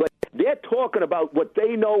 But they're talking about what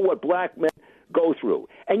they know what black men go through.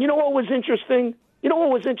 And you know what was interesting?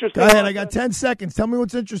 Go ahead. I got 10 seconds. Tell me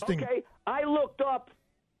what's interesting. Okay. I looked up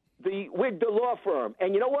the Wigdor law firm.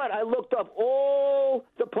 And you know what? I looked up all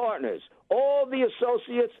the partners, all the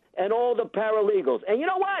associates, and all the paralegals. And you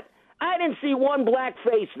know what? I didn't see one black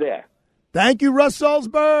face there. Thank you, Russ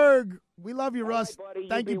Salzberg. We love you, Russ. Right, buddy.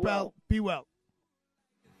 Thank you, pal. Be well.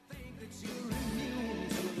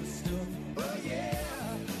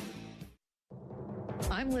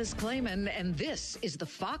 I'm Liz Clayman, and this is the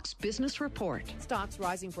Fox Business Report. Stocks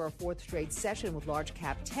rising for a fourth straight session with large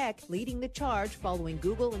cap tech leading the charge following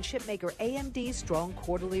Google and chipmaker AMD's strong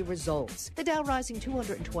quarterly results. The Dow rising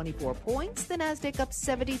 224 points, the Nasdaq up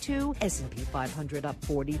 72, S&P 500 up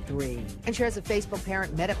 43. And shares of Facebook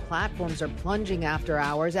parent Meta Platforms are plunging after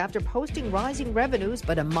hours after posting rising revenues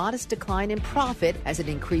but a modest decline in profit as it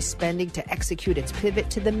increased spending to execute its pivot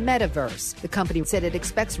to the metaverse. The company said it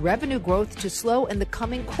expects revenue growth to slow in the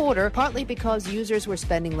coming quarter, partly because users were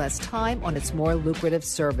spending less time on its more lucrative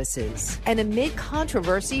services. And amid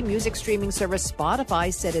controversy, music streaming service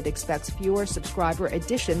Spotify said it expects fewer subscriber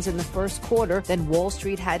additions in the first quarter than Wall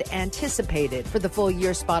Street had anticipated. For the full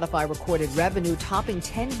year, Spotify recorded revenue topping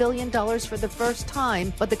 $10 billion for the first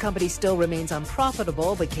time, but the company still remains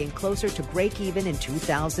unprofitable but came closer to break even in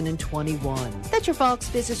 2021. That's your Fox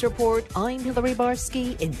Business Report. I'm Hillary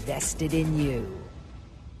Barsky, invested in you.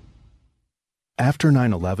 After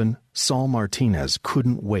 9/11, Saul Martinez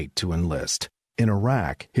couldn't wait to enlist. In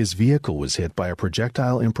Iraq, his vehicle was hit by a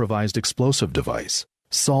projectile improvised explosive device.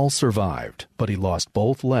 Saul survived, but he lost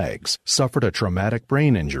both legs, suffered a traumatic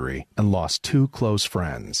brain injury, and lost 2 close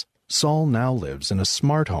friends. Saul now lives in a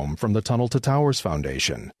smart home from the Tunnel to Towers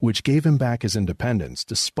Foundation, which gave him back his independence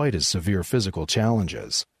despite his severe physical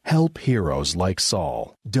challenges. Help heroes like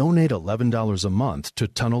Saul. Donate $11 a month to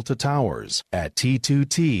Tunnel to Towers at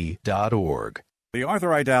T2T.org. The Arthur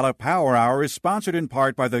Aidala Power Hour is sponsored in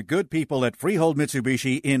part by the good people at Freehold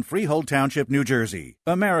Mitsubishi in Freehold Township, New Jersey.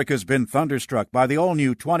 America's been thunderstruck by the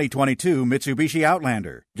all-new 2022 Mitsubishi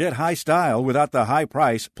Outlander. Get high style without the high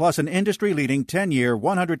price, plus an industry-leading 10-year,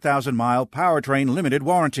 100,000-mile powertrain limited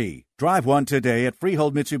warranty. Drive one today at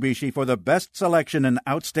Freehold Mitsubishi for the best selection and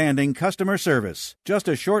outstanding customer service. Just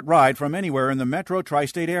a short ride from anywhere in the metro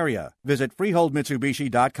tri-state area. Visit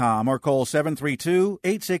freeholdmitsubishi.com or call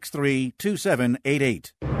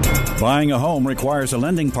 732-863-2788. Buying a home requires a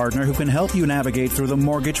lending partner who can help you navigate through the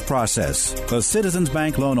mortgage process. The Citizens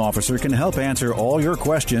Bank loan officer can help answer all your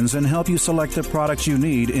questions and help you select the products you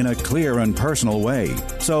need in a clear and personal way.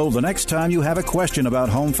 So the next time you have a question about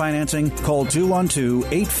home financing, call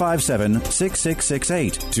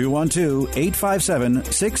 212-857-6668.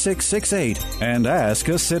 212-857-6668 and ask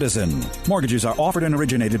a citizen. Mortgages are offered and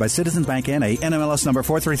originated by Citizens Bank N.A., NMLS number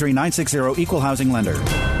 433960, Equal Housing Lender.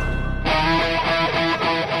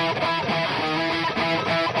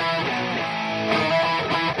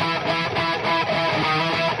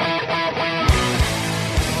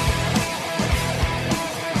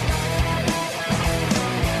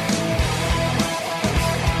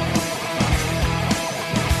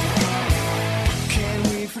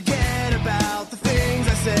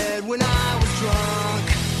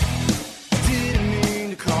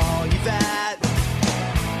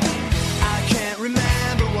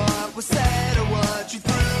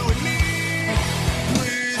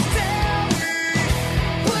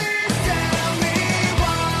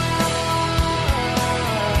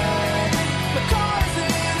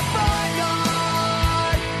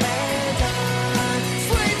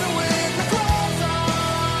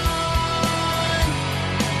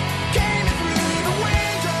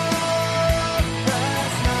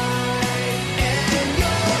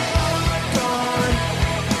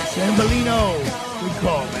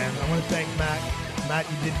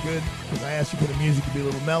 You did good because I asked you for the music to be a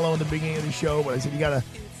little mellow in the beginning of the show, but I said you got to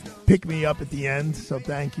pick me up at the end, so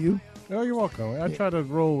thank you. Oh, you're welcome. I try to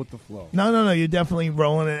roll with the flow. No, you're definitely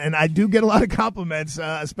rolling it. And I do get a lot of compliments,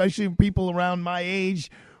 especially people around my age,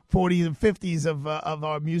 40s and 50s of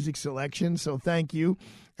our music selection, so thank you.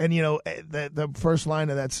 And, the first line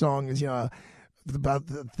of that song is, about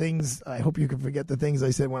the things, I hope you can forget the things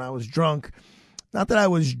I said when I was drunk. Not that I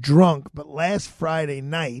was drunk, but last Friday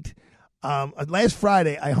night,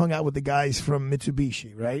 I hung out with the guys from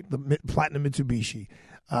Mitsubishi, right? The Platinum Mitsubishi.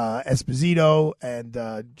 Esposito and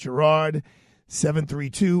Gerard,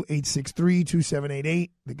 732-863-2788.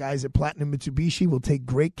 The guys at Platinum Mitsubishi will take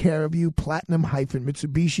great care of you.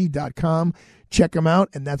 Platinum-Mitsubishi.com. Check them out,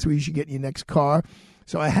 and that's where you should get your next car.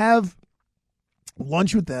 So I have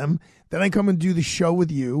lunch with them. Then I come and do the show with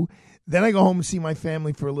you. Then I go home and see my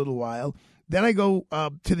family for a little while. Then I go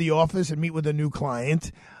to the office and meet with a new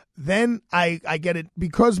client. Then I get it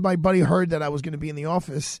because my buddy heard that I was going to be in the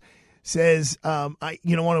office. Says, want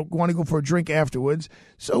to go for a drink afterwards.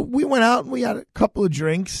 So we went out and we had a couple of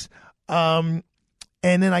drinks. And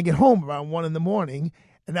then I get home around 1 a.m.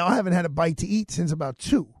 And now I haven't had a bite to eat since about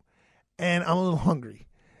 2. And I'm a little hungry.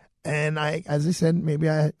 And as I said, maybe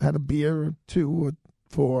I had a beer or 2 or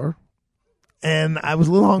 4. And I was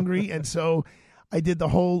a little hungry. And so I did the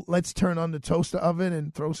whole, let's turn on the toaster oven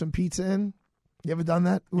and throw some pizza in. You ever done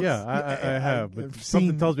that? Yeah, I have. But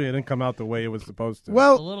something tells me it didn't come out the way it was supposed to.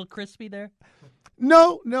 Well, a little crispy there?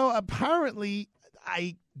 No. Apparently,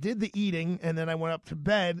 I did the eating, and then I went up to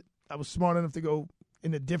bed. I was smart enough to go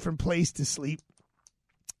in a different place to sleep.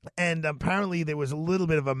 And apparently, there was a little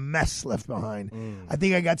bit of a mess left behind. I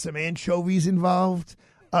think I got some anchovies involved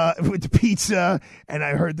with the pizza, and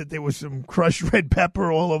I heard that there was some crushed red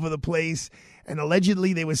pepper all over the place. And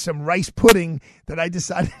allegedly there was some rice pudding that I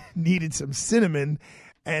decided needed some cinnamon,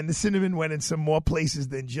 and the cinnamon went in some more places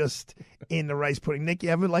than just in the rice pudding. Nick,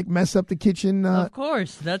 you ever mess up the kitchen? Of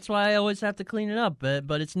course. That's why I always have to clean it up,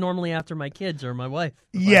 but it's normally after my kids or my wife.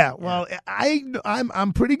 Yeah, well,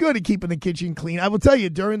 I'm pretty good at keeping the kitchen clean. I will tell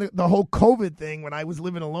you, during the whole COVID thing, when I was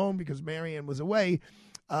living alone because Marianne was away,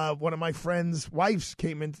 one of my friend's wives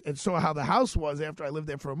came in and saw how the house was after I lived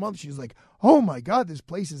there for a month. She's like, oh, my God, this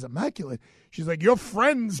place is immaculate. She's like, your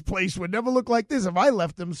friend's place would never look like this if I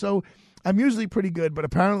left them. So I'm usually pretty good. But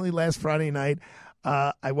apparently last Friday night,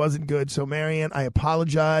 I wasn't good. So, Marianne, I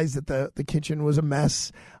apologize that the kitchen was a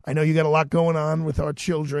mess. I know you got a lot going on with our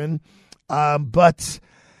children. But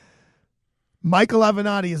Michael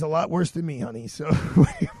Avenatti is a lot worse than me, honey. So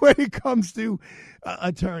when it comes to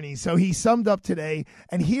attorneys. So he summed up today,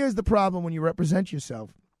 and here's the problem when you represent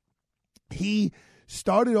yourself. He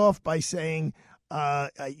started off by saying,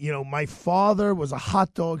 my father was a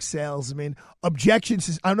hot dog salesman.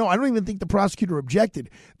 Objections. I don't even think the prosecutor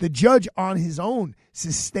objected. The judge on his own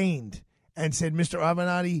sustained and said, Mr.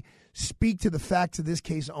 Avenatti, speak to the facts of this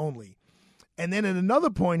case only. And then at another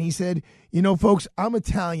point, he said, folks, I'm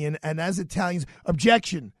Italian, and as Italians,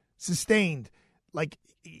 objection, sustained. Like,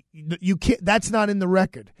 you can't, that's not in the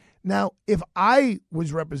record. Now, if I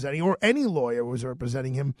was representing, or any lawyer was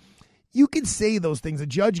representing him, you can say those things. A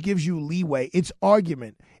judge gives you leeway. It's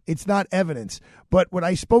argument. It's not evidence. But what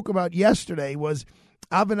I spoke about yesterday was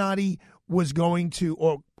Avenatti was going to,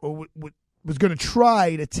 or was going to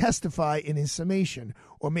try to testify in his summation,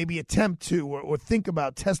 or maybe attempt to, or think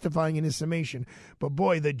about testifying in his summation. But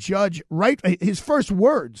boy, the judge, his first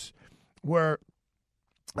words were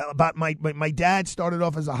about my dad started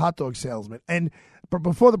off as a hot dog salesman. But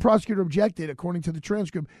before the prosecutor objected, according to the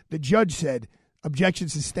transcript, the judge said, objection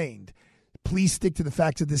sustained. Please stick to the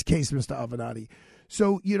facts of this case, Mr. Avenatti.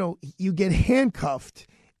 So, you get handcuffed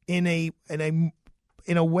in a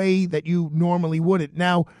way that you normally wouldn't.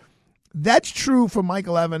 Now, that's true for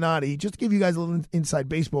Michael Avenatti. Just to give you guys a little inside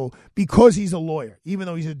baseball, because he's a lawyer, even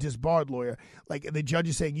though he's a disbarred lawyer, like the judge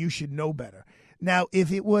is saying you should know better. Now,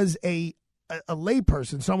 if it was a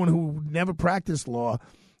layperson, someone who never practiced law,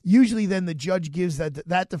 usually then the judge gives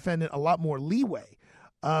that defendant a lot more leeway.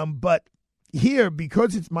 But here,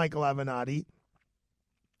 because it's Michael Avenatti,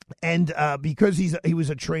 and because he was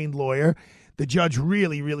a trained lawyer, the judge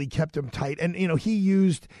really, really kept him tight. And, he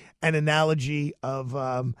used an analogy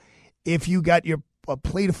of if you got a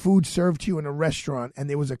plate of food served to you in a restaurant and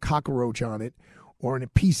there was a cockroach on it or in a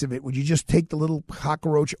piece of it, would you just take the little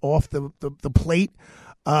cockroach off the plate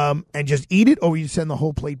and just eat it, or would you send the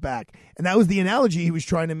whole plate back? And that was the analogy he was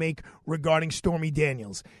trying to make regarding Stormy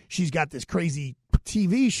Daniels. She's got this crazy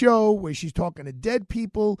TV show where she's talking to dead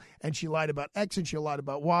people, and she lied about X, and she lied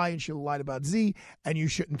about Y, and she lied about Z, and you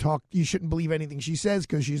shouldn't believe anything she says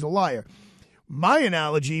because she's a liar. My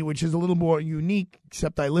analogy, which is a little more unique,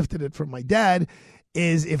 except I lifted it from my dad,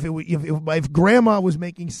 is if grandma was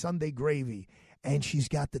making Sunday gravy and she's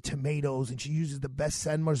got the tomatoes, and she uses the best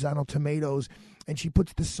San Marzano tomatoes, and she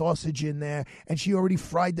puts the sausage in there, and she already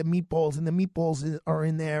fried the meatballs, and the meatballs are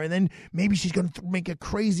in there, and then maybe she's going to make a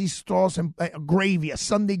crazy sauce and gravy, a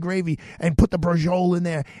Sunday gravy, and put the brajol in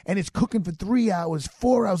there, and it's cooking for 3 hours,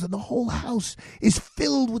 4 hours, and the whole house is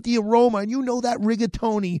filled with the aroma, and you know that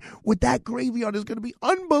rigatoni with that gravy on it is going to be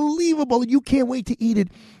unbelievable, and you can't wait to eat it,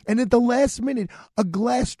 and at the last minute, a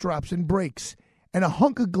glass drops and breaks, and a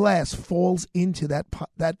hunk of glass falls into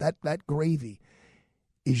that gravy.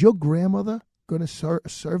 Is your grandmother going to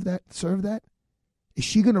serve that? Is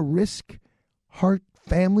she going to risk her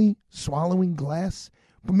family swallowing glass?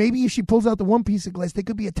 But maybe if she pulls out the one piece of glass, there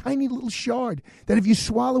could be a tiny little shard that if you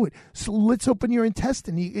swallow it, slits open your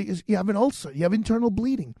intestine. You have an ulcer. You have internal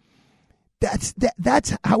bleeding.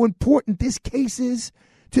 That's how important this case is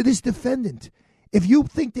to this defendant. If you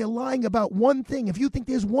think they're lying about one thing, if you think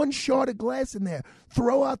there's one shard of glass in there,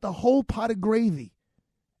 throw out the whole pot of gravy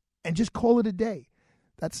and just call it a day.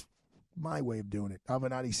 That's my way of doing it.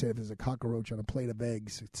 Avenatti said if there's a cockroach on a plate of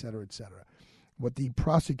eggs, et cetera, et cetera. What the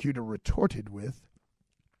prosecutor retorted with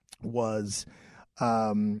was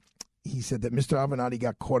he said that Mr. Avenatti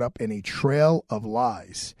got caught up in a trail of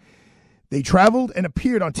lies. They traveled and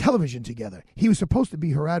appeared on television together. He was supposed to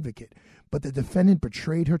be her advocate, but the defendant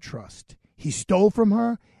betrayed her trust. He stole from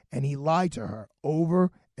her, and he lied to her over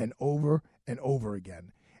and over and over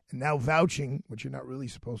again. And now vouching, which you're not really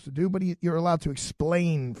supposed to do, but you're allowed to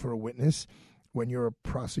explain for a witness when you're a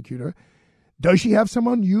prosecutor. Does she have some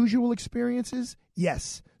unusual experiences?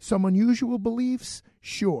 Yes. Some unusual beliefs?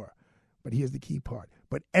 Sure. But here's the key part.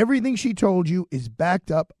 But everything she told you is backed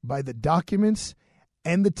up by the documents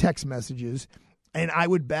and the text messages, and I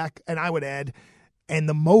would add, and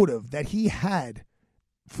the motive that he had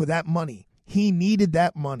for that money. He needed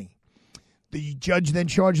that money. The judge then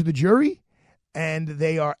charged the jury, and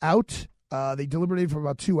they are out. They deliberated for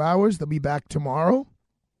about 2 hours. They'll be back tomorrow.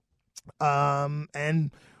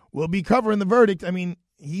 And we'll be covering the verdict. I mean,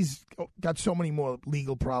 he's got so many more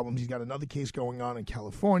legal problems. He's got another case going on in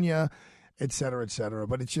California, et cetera, et cetera.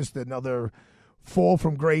 But it's just another fall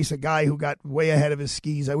from grace, a guy who got way ahead of his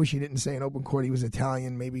skis. I wish he didn't say in open court he was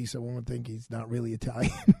Italian. Maybe someone would think he's not really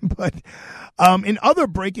Italian. But in other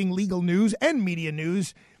breaking legal news and media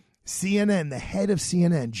news, CNN, the head of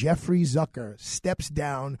CNN, Jeffrey Zucker, steps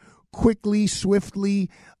down quickly, swiftly,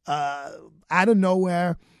 out of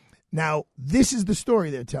nowhere. Now, this is the story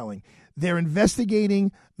they're telling. They're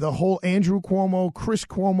investigating the whole Andrew Cuomo, Chris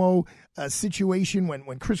Cuomo situation.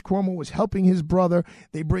 When Chris Cuomo was helping his brother,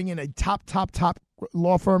 they bring in a top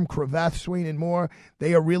law firm, Cravath, Swaine and Moore.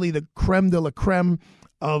 They are really the creme de la creme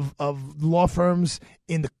of law firms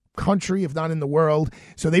in the country, if not in the world.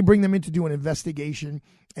 So they bring them in to do an investigation.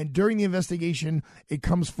 And during the investigation, it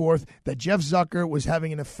comes forth that Jeff Zucker was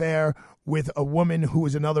having an affair with a woman who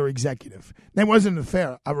was another executive. That wasn't an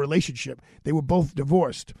affair, a relationship. They were both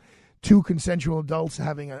divorced. Two consensual adults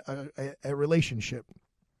having a relationship.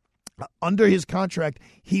 Under his contract,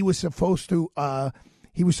 he was supposed to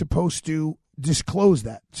disclose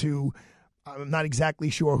that to, I'm not exactly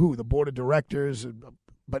sure who, the board of directors,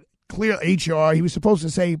 but clear HR. He was supposed to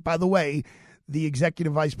say, by the way, the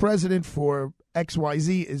executive vice president for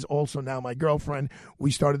XYZ is also now my girlfriend. We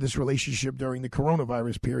started this relationship during the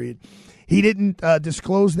coronavirus period. He didn't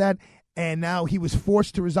disclose that, and now he was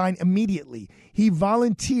forced to resign immediately. He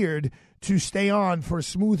volunteered to stay on for a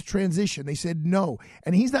smooth transition. They said no.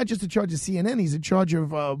 And he's not just in charge of CNN. He's in charge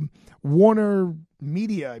of Warner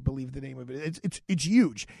Media, I believe the name of it. It's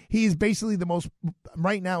huge. He is basically the most,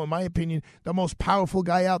 right now, in my opinion, the most powerful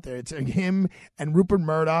guy out there. It's him and Rupert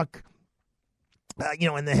Murdoch,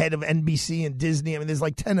 and the head of NBC and Disney. I mean, there's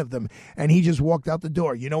like 10 of them. And he just walked out the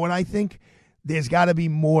door. You know what I think? There's got to be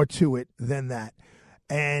more to it than that.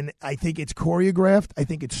 And I think it's choreographed. I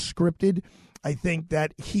think it's scripted. I think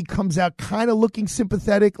that he comes out kind of looking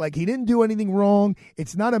sympathetic, like he didn't do anything wrong.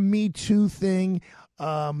 It's not a Me Too thing.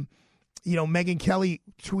 Megyn Kelly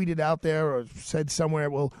tweeted out there or said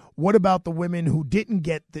somewhere, well, what about the women who didn't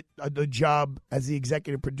get the job as the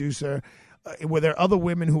executive producer? Were there other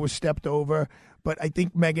women who were stepped over? But I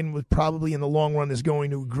think Megyn was probably in the long run is going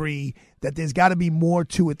to agree that there's got to be more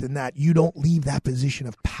to it than that. You don't leave that position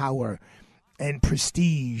of power and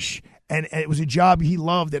prestige. And it was a job he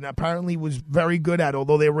loved and apparently was very good at,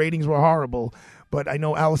 although their ratings were horrible. But I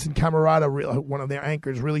know Allison Camerata, one of their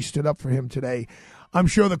anchors, really stood up for him today. I'm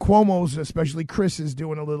sure the Cuomos, especially Chris, is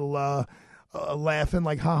doing a little laughing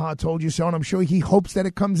like, haha, told you so. And I'm sure he hopes that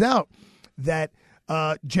it comes out that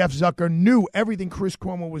Jeff Zucker knew everything Chris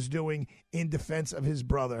Cuomo was doing in defense of his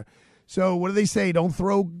brother. So what do they say? Don't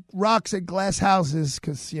throw rocks at glass houses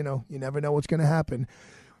because, you never know what's going to happen.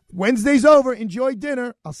 Wednesday's over. Enjoy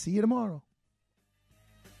dinner. I'll see you tomorrow.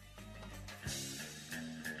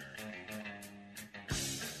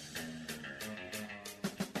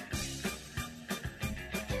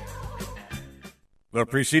 The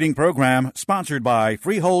preceding program sponsored by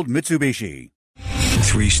Freehold Mitsubishi.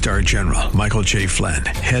 3-star General Michael J. Flynn,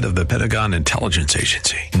 head of the Pentagon Intelligence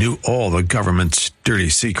Agency, knew all the government's dirty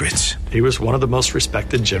secrets. He was one of the most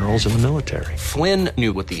respected generals in the military. Flynn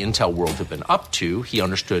knew what the intel world had been up to. He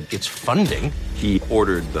understood its funding. He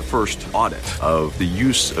ordered the first audit of the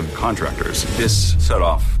use of contractors. This set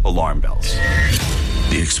off alarm bells.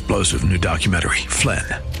 The explosive new documentary, Flynn,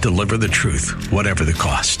 Deliver the Truth, Whatever the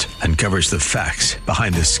Cost, uncovers the facts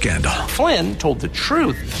behind this scandal. Flynn told the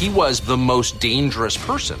truth. He was the most dangerous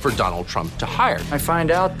person for Donald Trump to hire. I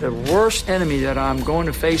find out the worst enemy that I'm going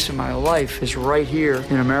to face in my life is right here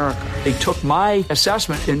in America. They took my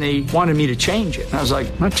assessment and they wanted me to change it. And I was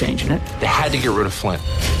like, I'm not changing it. They had to get rid of Flynn.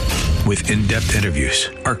 With in-depth interviews,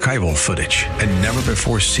 archival footage, and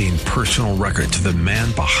never-before-seen personal records of the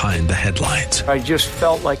man behind the headlines. I just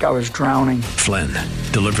felt like I was drowning. Flynn,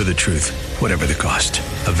 Deliver the Truth, Whatever the Cost.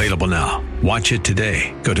 Available now. Watch it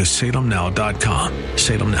today. Go to salemnow.com.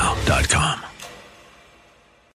 salemnow.com.